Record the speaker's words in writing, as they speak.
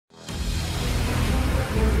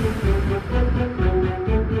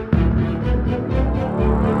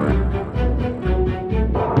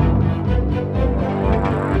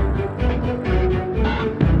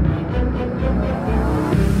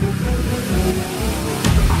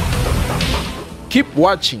Keep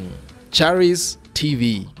watching Charis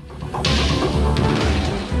TV.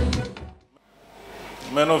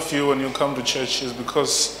 Many of you, when you come to church, is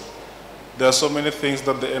because there are so many things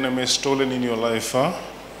that the enemy has stolen in your life. Huh?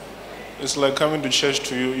 It's like coming to church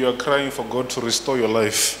to you, you are crying for God to restore your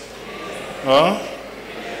life. Huh?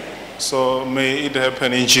 So may it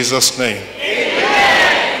happen in Jesus' name.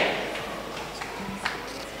 Amen.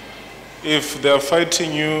 If they are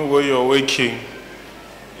fighting you where you are waking,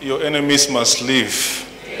 your enemies must leave.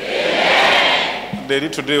 Amen. Daddy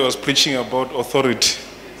today was preaching about authority.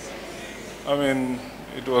 I mean,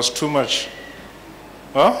 it was too much.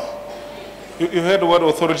 Huh? You heard what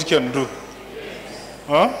authority can do?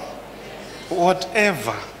 Huh?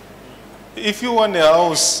 Whatever. If you want a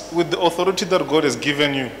house with the authority that God has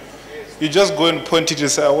given you, you just go and point it and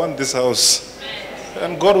say, I want this house.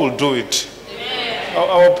 And God will do it.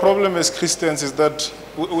 Our problem as Christians is that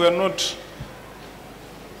we are not,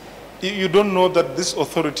 you don't know that this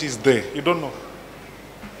authority is there. You don't know.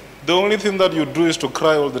 The only thing that you do is to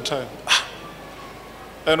cry all the time.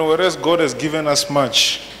 And whereas God has given us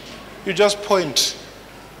much, you just point.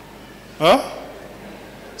 Huh?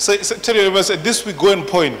 Tell your neighbor, say, this week go and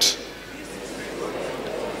point.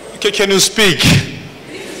 Can you speak?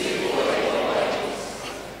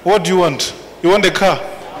 What do you want? You want a car?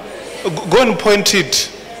 Go and point it.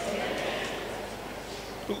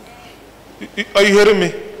 Are you hearing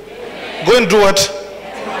me? Go and do what?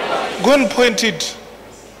 Go and point it.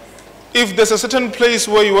 If there's a certain place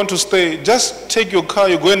where you want to stay, just take your car,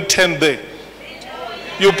 you go and tent there.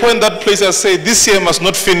 You point that place and say, this year must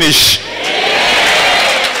not finish.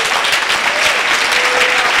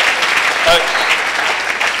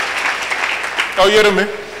 Are you hearing me?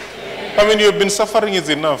 I mean, you've been suffering is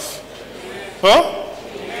enough. Huh?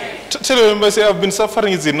 Tell your member, say, I've been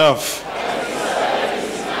suffering is enough.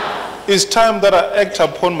 It's time that I act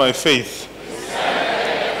upon my faith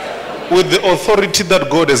with the authority that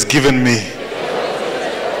God has given me.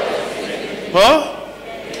 Huh?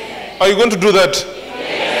 Are you going to do that?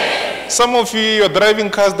 Some of you are driving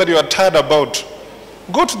cars that you are tired about.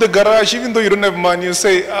 Go to the garage, even though you don't have money, you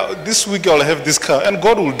say, this week I'll have this car, and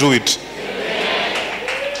God will do it.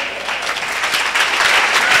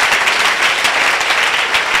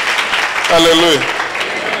 Hallelujah.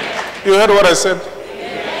 You heard what I said?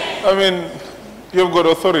 I mean, you've got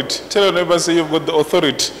authority. Tell your neighbor, say, you've got the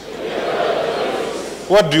authority.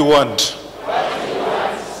 What do you want?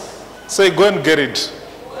 Say, go and get it.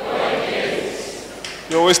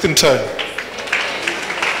 You're wasting time.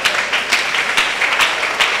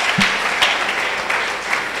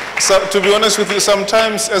 So, to be honest with you,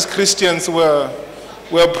 sometimes as Christians we're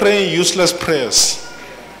praying useless prayers.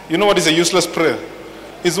 You know what is a useless prayer?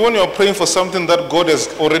 It's when you're praying for something that God has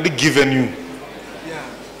already given you. Yeah.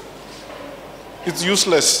 It's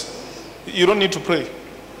useless. You don't need to pray.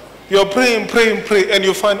 You're praying, and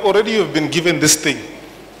you find already you've been given this thing.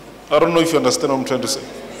 I don't know if you understand what I'm trying to say.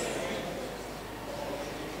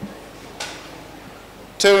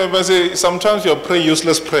 Tell me, say, sometimes you're praying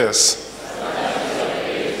useless prayers.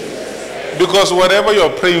 Because whatever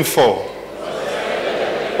you're praying for,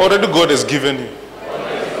 already God has given you.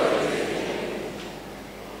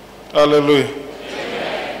 Hallelujah.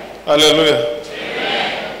 Amen. Hallelujah.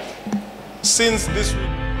 Amen. Since this week,